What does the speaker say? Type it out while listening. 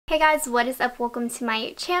Hey guys, what is up? Welcome to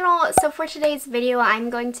my channel. So for today's video, I'm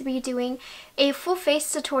going to be doing a full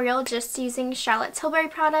face tutorial just using Charlotte Tilbury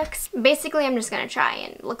products. Basically, I'm just going to try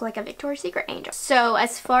and look like a Victoria's Secret angel. So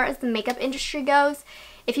as far as the makeup industry goes,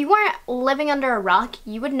 if you weren't living under a rock,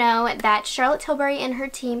 you would know that Charlotte Tilbury and her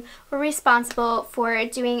team were responsible for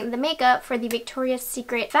doing the makeup for the Victoria's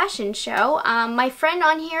Secret fashion show. My friend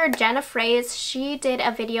on here, Jena, she did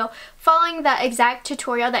a video following the exact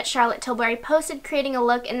tutorial that Charlotte Tilbury posted, creating a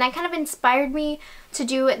look, and that kind of inspired me to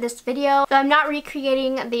do this video. Though I'm not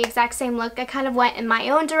recreating the exact same look, I kind of went in my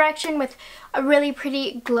own direction with a really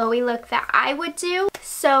pretty glowy look that I would do.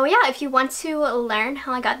 So yeah, if you want to learn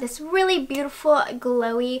how I got this really beautiful,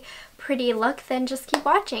 glowy, pretty look, then just keep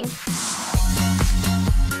watching.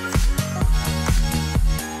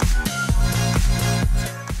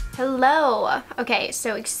 Hello! Okay,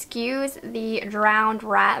 so excuse the drowned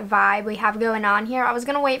rat vibe we have going on here. I was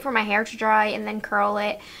gonna wait for my hair to dry and then curl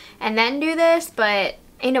it and then do this, but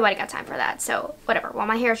ain't nobody got time for that, so whatever. While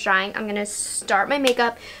my hair is drying, I'm gonna start my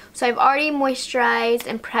makeup. So I've already moisturized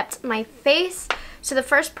and prepped my face. So the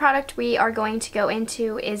first product we are going to go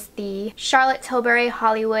into is the Charlotte Tilbury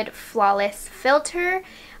Hollywood Flawless Filter.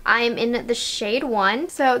 I am in the shade 1.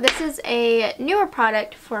 So this is a newer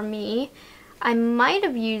product for me. I might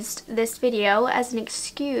have used this video as an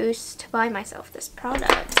excuse to buy myself this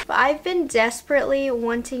product. But I've been desperately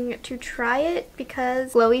wanting to try it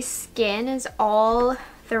because glowy skin is all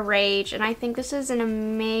the rage, and I think this is an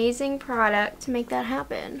amazing product to make that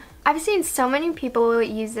happen. I've seen so many people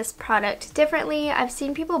use this product differently. I've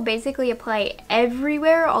seen people basically apply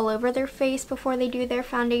everywhere, all over their face before they do their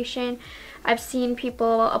foundation. I've seen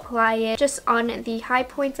people apply it just on the high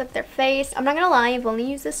points of their face. I'm not gonna lie, I've only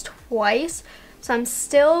used this twice, so I'm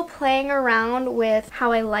still playing around with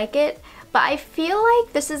how I like it. But I feel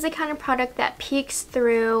like this is the kind of product that peaks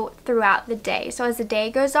throughout the day. So as the day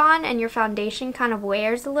goes on and your foundation kind of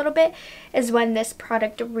wears a little bit is when this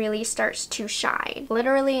product really starts to shine,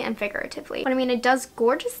 literally and figuratively. But I mean, it does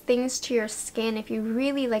gorgeous things to your skin if you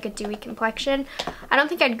really like a dewy complexion. I don't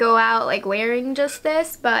think I'd go out like wearing just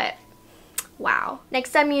this, but wow.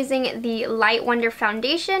 Next, I'm using the Light Wonder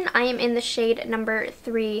foundation. I am in the shade number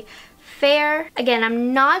 3 Fair. Again,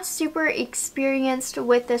 I'm not super experienced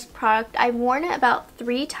with this product. I've worn it about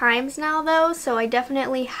 3 times now though, so I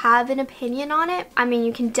definitely have an opinion on it. I mean,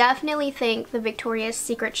 you can definitely thank the Victoria's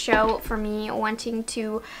Secret show for me wanting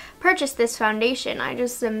to purchase this foundation. I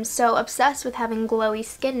just am so obsessed with having glowy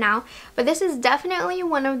skin now. But this is definitely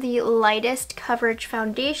one of the lightest coverage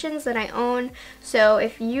foundations that I own. So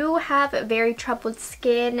if you have very troubled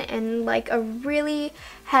skin and like a really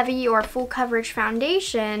heavy or full coverage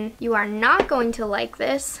foundation, you are not going to like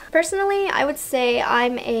this. Personally, I would say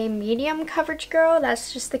I'm a medium coverage girl.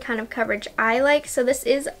 That's just the kind of coverage I like. So this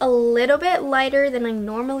is a little bit lighter than I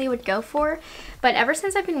normally would go for. But ever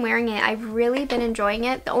since I've been wearing it, I've really been enjoying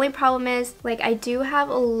it. The only problem is, like, I do have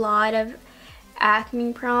a lot of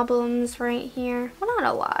acne problems right here. Well,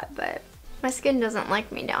 not a lot, but my skin doesn't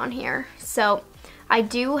like me down here. So I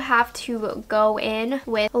do have to go in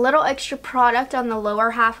with a little extra product on the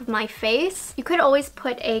lower half of my face. You could always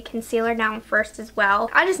put a concealer down first as well.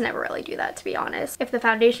 I just never really do that, to be honest. If the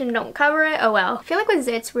foundation don't cover it, oh well. I feel like with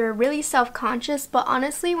zits, we're really self-conscious, but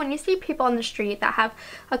honestly, when you see people on the street that have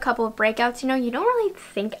a couple of breakouts, you know, you don't really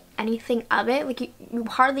think anything of it. Like, you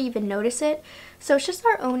hardly even notice it. So it's just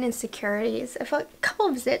our own insecurities. If a couple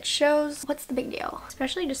of zits shows, what's the big deal?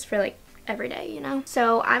 Especially just for like every day, you know?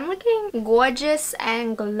 So I'm looking gorgeous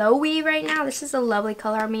and glowy right now. This is a lovely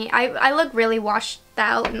color on me. I look really washed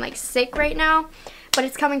out and like sick right now, but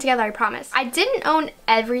it's coming together, I promise. I didn't own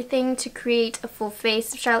everything to create a full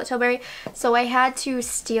face of Charlotte Tilbury, so I had to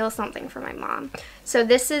steal something from my mom. So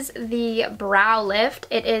this is the Brow Lift.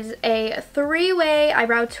 It is a 3-way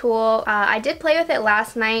eyebrow tool. I did play with it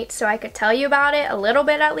last night, so I could tell you about it a little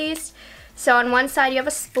bit at least. So on one side you have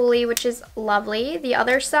a spoolie, which is lovely. The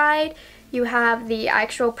other side you have the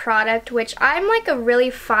actual product, which I'm like a really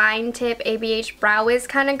fine tip ABH Brow Wiz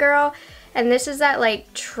kind of girl. And this is that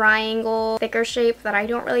like triangle thicker shape that I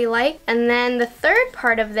don't really like. And then the third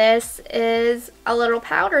part of this is a little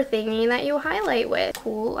powder thingy that you highlight with.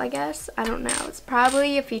 Cool, I guess. I don't know. It's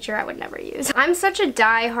probably a feature I would never use. I'm such a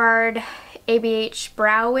diehard ABH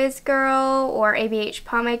Brow Wiz girl or ABH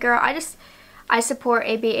pomade girl. I support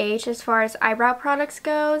ABH as far as eyebrow products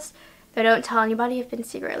goes. Though don't tell anybody, I've been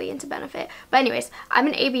secretly into Benefit. But anyways, I'm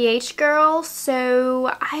an ABH girl,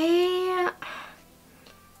 so I'm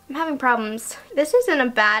having problems. This isn't a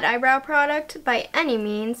bad eyebrow product by any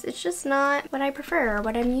means. It's just not what I prefer or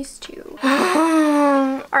what I'm used to.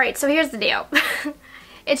 Alright, so here's the deal.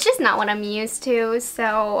 It's just not what I'm used to,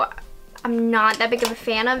 so I'm not that big of a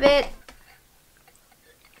fan of it.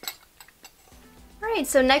 Alright,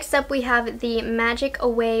 so next up we have the Magic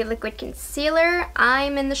Away Liquid Concealer.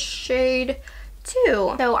 I'm in the shade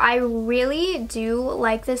 2. So I really do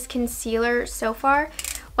like this concealer so far.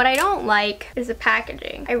 What I don't like is the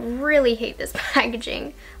packaging. I really hate this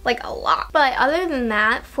packaging, like a lot. But other than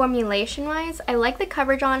that, formulation-wise, I like the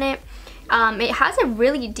coverage on it. It has a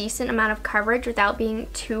really decent amount of coverage without being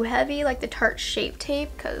too heavy, like the Tarte Shape Tape,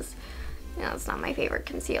 because you know, it's not my favorite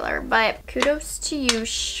concealer, but kudos to you,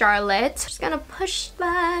 Charlotte. Just gonna push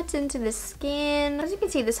that into the skin. As you can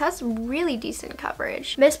see, this has really decent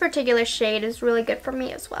coverage. This particular shade is really good for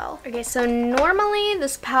me as well. Okay, so normally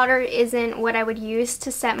this powder isn't what I would use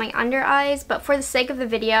to set my under eyes, but for the sake of the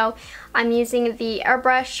video, I'm using the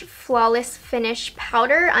Airbrush Flawless Finish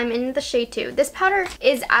powder. I'm in the shade 2. This powder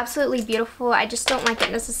is absolutely beautiful. I just don't like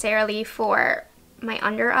it necessarily for my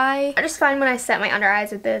under eye. I just find when I set my under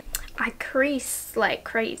eyes with this, I crease like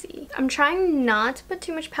crazy. I'm trying not to put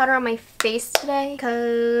too much powder on my face today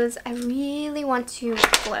because I really want to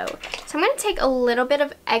glow. So I'm going to take a little bit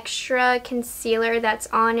of extra concealer that's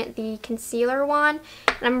on the concealer wand,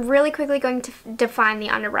 and I'm really quickly going to define the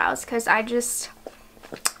underbrows because I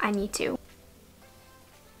need to.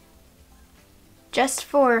 Just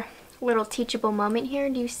for a little teachable moment here,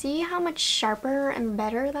 do you see how much sharper and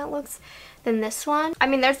better that looks than this one? I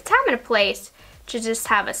mean, there's a time and a place to just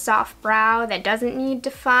have a soft brow that doesn't need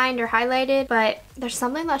defined or highlighted, but there's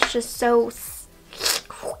something that's just so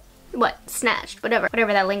snatched, whatever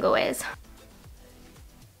that lingo is.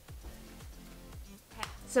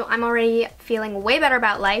 So I'm already feeling way better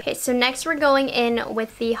about life. Okay, so next we're going in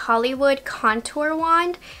with the Hollywood Contour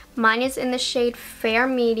Wand. Mine is in the shade Fair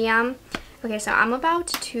Medium. Okay, so I'm about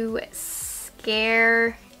to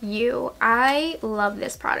scare you. I love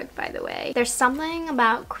this product, by the way. There's something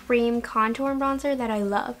about cream contour and bronzer that I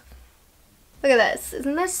love. Look at this.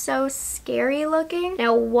 Isn't this so scary looking?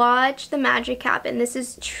 Now watch the magic happen. This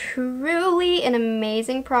is truly an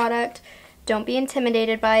amazing product. Don't be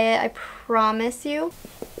intimidated by it, I promise you.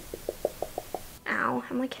 Ow,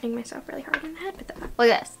 I'm like hitting myself really hard in the head with that. Look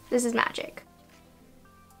at this. This is magic.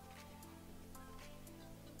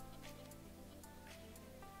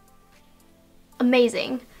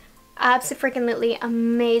 Amazing. Absolutely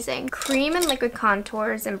amazing. Cream and liquid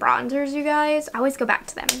contours and bronzers, you guys. I always go back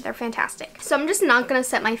to them. They're fantastic. So I'm just not going to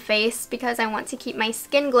set my face because I want to keep my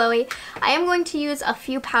skin glowy. I am going to use a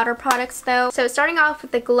few powder products though. So starting off with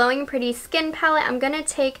the Glowing Pretty Skin Palette, I'm going to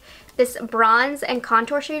take this bronze and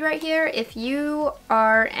contour shade right here. If you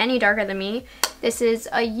are any darker than me, this is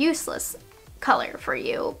a useless color for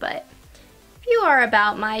you, but if you are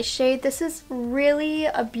about my shade, this is really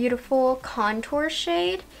a beautiful contour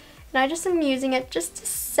shade. And I just am using it just to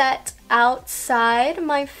set outside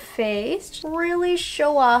my face. Just really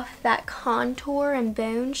show off that contour and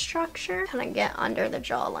bone structure. Kind of get under the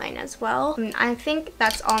jawline as well. And I think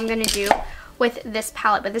that's all I'm going to do with this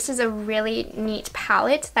palette. But this is a really neat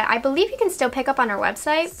palette that I believe you can still pick up on our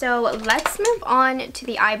website. So let's move on to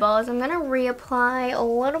the eyeballs. I'm going to reapply a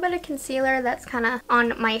little bit of concealer that's kind of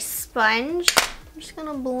on my sponge. I'm just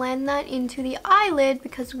gonna blend that into the eyelid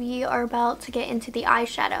because we are about to get into the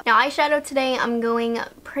eyeshadow. Now eyeshadow today, I'm going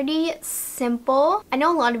pretty simple. I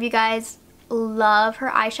know a lot of you guys love her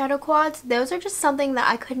eyeshadow quads. Those are just something that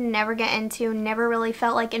I could never get into, never really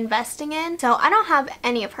felt like investing in. So I don't have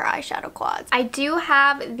any of her eyeshadow quads. I do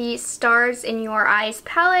have the Stars in Your Eyes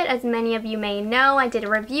palette, as many of you may know. I did a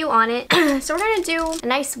review on it. So we're gonna do a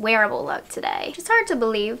nice wearable look today. Which is hard to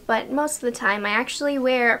believe, but most of the time I actually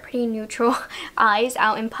wear pretty neutral eyes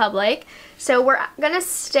out in public. So we're gonna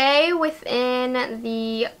stay within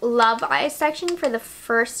the Love Eyes section for the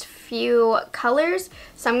first few colors.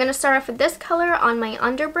 So I'm gonna start off with this color on my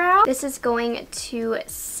underbrow. This is going to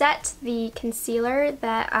set the concealer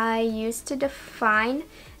that I used to define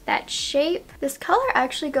that shape. This color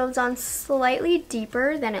actually goes on slightly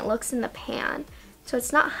deeper than it looks in the pan, so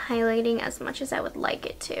it's not highlighting as much as I would like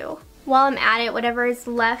it to. While I'm at it, whatever is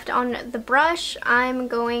left on the brush, I'm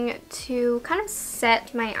going to kind of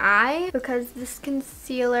set my eye because this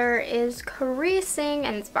concealer is creasing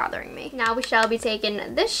and it's bothering me. Now we shall be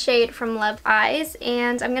taking this shade from Love Eyes,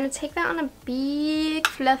 and I'm going to take that on a big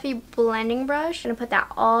fluffy blending brush. I'm going to put that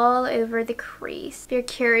all over the crease. If you're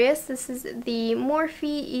curious, this is the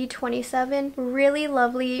Morphe E27. Really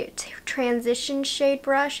lovely transition shade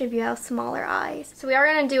brush if you have smaller eyes. So we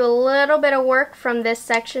are going to do a little bit of work from this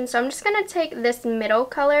section, so I'm just going to take this middle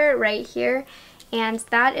color right here, and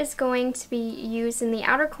that is going to be used in the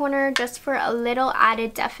outer corner just for a little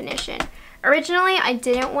added definition. Originally, I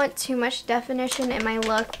didn't want too much definition in my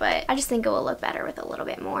look, but I just think it will look better with a little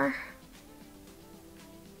bit more.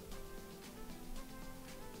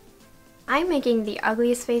 I'm making the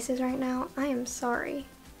ugliest faces right now. I am sorry.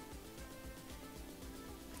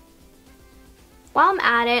 While I'm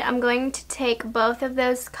at it, I'm going to take both of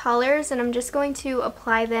those colors and I'm just going to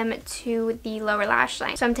apply them to the lower lash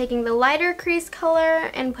line. So I'm taking the lighter crease color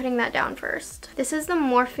and putting that down first. This is the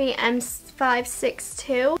Morphe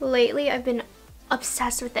M562. Lately, I've been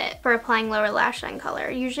obsessed with it for applying lower lash line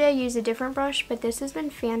color. Usually I use a different brush, but this has been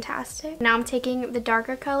fantastic. Now I'm taking the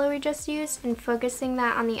darker color we just used and focusing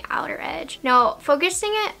that on the outer edge. Now,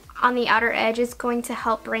 focusing it on the outer edge is going to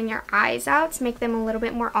help bring your eyes out to make them a little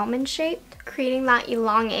bit more almond shaped. Creating that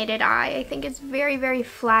elongated eye, I think is very, very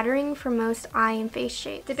flattering for most eye and face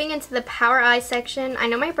shapes. Dipping into the power eye section, I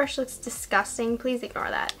know my brush looks disgusting, please ignore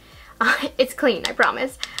that. It's clean, I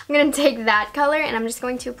promise. I'm going to take that color and I'm just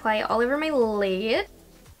going to apply it all over my lid.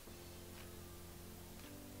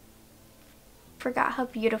 Forgot how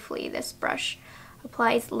beautifully this brush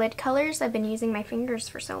applies lid colors. I've been using my fingers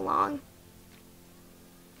for so long.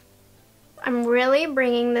 I'm really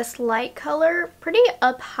bringing this light color pretty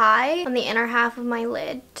up high on the inner half of my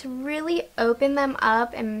lid to really open them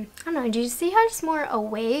up, and I don't know, do you see how just more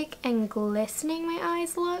awake and glistening my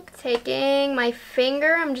eyes look? Taking my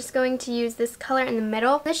finger, I'm just going to use this color in the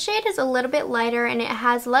middle. This shade is a little bit lighter and it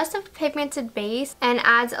has less of a pigmented base and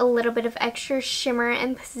adds a little bit of extra shimmer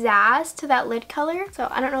and pizzazz to that lid color. So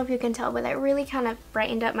I don't know if you can tell, but that really kind of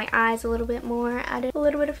brightened up my eyes a little bit more, added a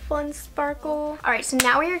little bit of fun sparkle. Alright, so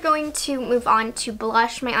now we are going to move on to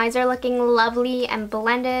blush. My eyes are looking lovely and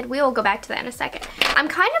blended. We will go back to that in a second. I'm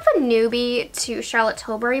kind of a newbie to Charlotte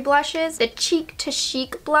Tilbury blushes, the Cheek to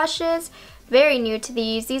Chic blushes. Very new to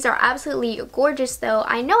these. These are absolutely gorgeous though.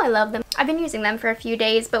 I know I love them. I've been using them for a few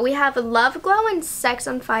days, but we have Love Glow and Sex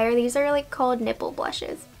on Fire. These are like called nipple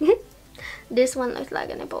blushes. This one looks like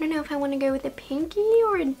a nipple. I don't know if I want to go with a pinky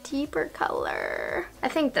or a deeper color. I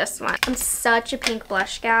think this one. I'm such a pink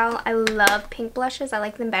blush gal. I love pink blushes. I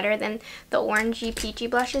like them better than the orangey peachy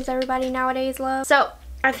blushes everybody nowadays loves. So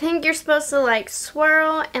I think you're supposed to like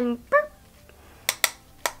swirl and burp.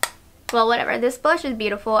 Well, whatever. This blush is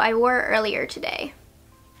beautiful. I wore it earlier today.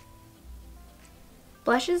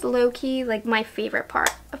 Blush is low-key like my favorite part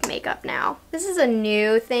of makeup now. This is a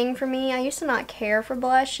new thing for me. I used to not care for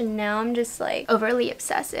blush and now I'm just like overly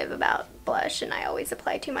obsessive about blush and I always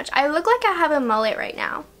apply too much. I look like I have a mullet right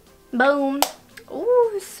now. Boom.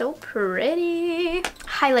 Ooh, so pretty.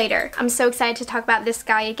 Highlighter. I'm so excited to talk about this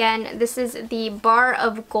guy again. This is the Bar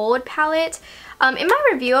of Gold palette. In my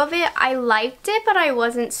review of it, I liked it, but I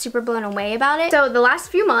wasn't super blown away about it. So the last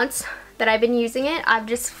few months that I've been using it, I've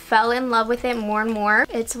just fell in love with it more and more.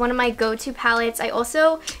 It's one of my go-to palettes. I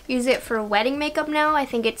also use it for wedding makeup now. I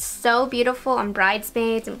think it's so beautiful on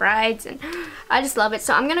bridesmaids and brides, and I just love it.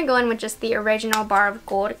 So I'm gonna go in with just the original Bar of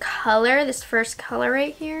Gold color, this first color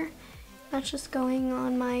right here. That's just going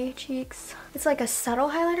on my cheeks. It's like a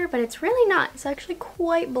subtle highlighter, but it's really not. It's actually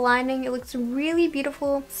quite blinding. It looks really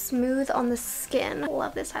beautiful, smooth on the skin. I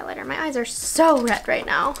love this highlighter. My eyes are so red right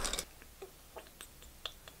now.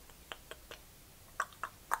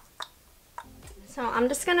 So I'm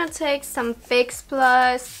just gonna take some FACE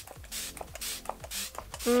Plus,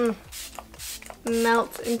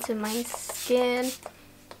 melt into my skin.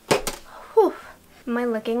 Whew. Am I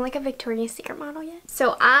looking like a Victoria's Secret model yet?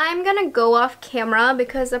 So I'm gonna go off camera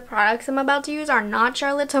because the products I'm about to use are not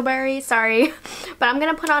Charlotte Tilbury, sorry. But I'm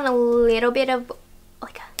gonna put on a little bit of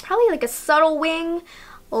probably like a subtle wing,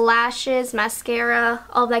 lashes, mascara,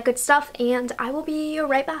 all that good stuff, and I will be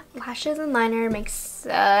right back. Lashes and liner makes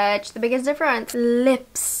such the biggest difference.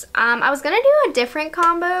 Lips. I was gonna do a different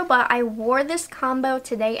combo, but I wore this combo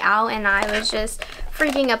today out and I was just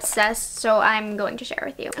freaking obsessed, so I'm going to share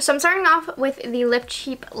with you. So I'm starting off with the Lip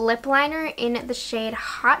Cheap lip liner in the shade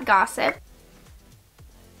Hot Gossip.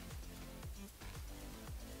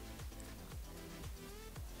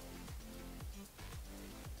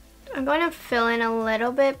 I'm going to fill in a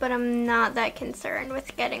little bit, but I'm not that concerned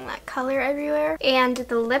with getting that color everywhere. And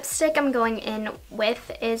the lipstick I'm going in with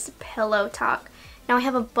is Pillow Talk. Now I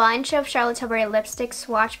have a bunch of Charlotte Tilbury lipstick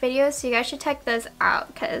swatch videos, so you guys should check those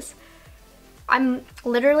out because I'm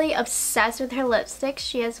literally obsessed with her lipsticks.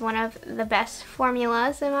 She has one of the best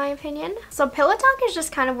formulas in my opinion. So Pillow Talk is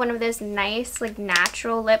just kind of one of those nice like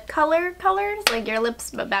natural lip colors, like your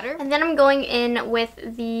lips but better. And then I'm going in with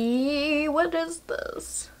the, what is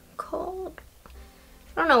this called?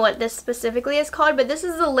 I don't know what this specifically is called, but this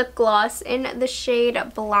is the lip gloss in the shade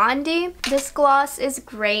Blondie. This gloss is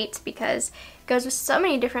great because it goes with so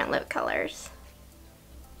many different lip colors.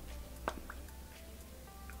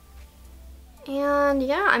 And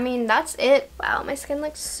yeah, I mean, that's it. Wow, my skin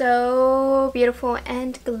looks so beautiful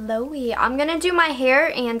and glowy. I'm gonna do my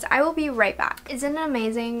hair and I will be right back. Isn't it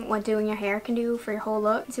amazing what doing your hair can do for your whole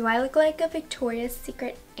look? Do I look like a Victoria's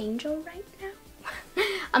Secret angel right now?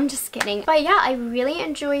 I'm just kidding. But yeah, I really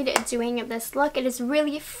enjoyed doing this look. It is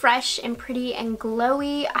really fresh and pretty and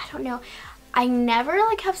glowy. I don't know. I never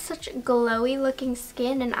like have such glowy looking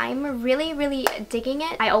skin, and I'm really digging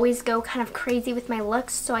it. I always go kind of crazy with my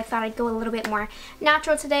looks, so I thought I'd go a little bit more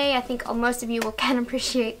natural today. I think most of you will kind of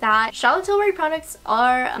appreciate that. Charlotte Tilbury products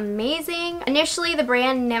are amazing. Initially, the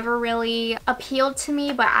brand never really appealed to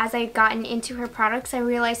me, but as I've gotten into her products, I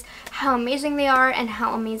realized how amazing they are and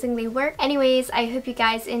how amazing they work. Anyways, I hope you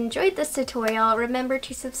guys enjoyed this tutorial. Remember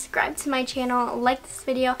to subscribe to my channel, like this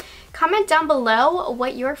video, comment down below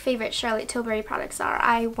what your favorite Charlotte Tilbury products are.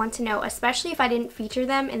 I want to know, especially if I didn't feature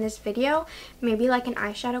them in this video. Maybe like an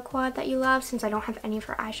eyeshadow quad that you love, since I don't have any of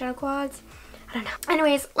her eyeshadow quads. I don't know.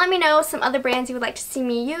 Anyways, let me know some other brands you would like to see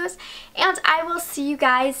me use, and I will see you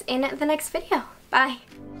guys in the next video. Bye.